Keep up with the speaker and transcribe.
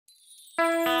Hey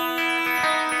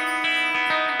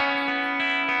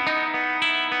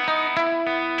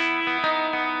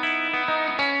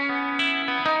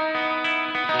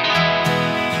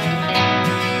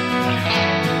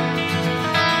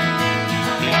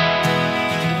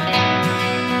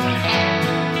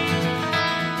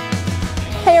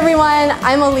everyone,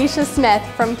 I'm Alicia Smith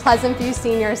from Pleasantview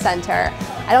Senior Center.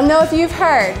 I don't know if you've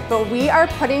heard, but we are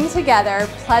putting together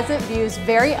Pleasantview's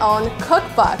very own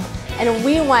cookbook, and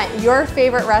we want your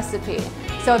favorite recipe.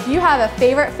 So if you have a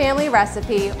favorite family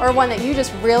recipe or one that you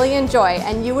just really enjoy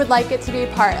and you would like it to be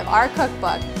part of our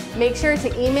cookbook, make sure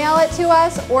to email it to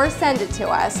us or send it to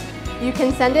us. You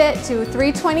can send it to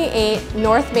 328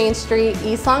 North Main Street,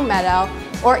 East Longmeadow,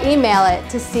 or email it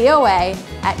to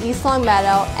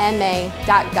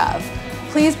coa@eastlongmeadowma.gov.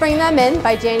 Please bring them in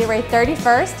by January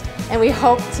 31st, and we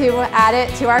hope to add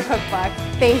it to our cookbook.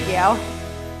 Thank you.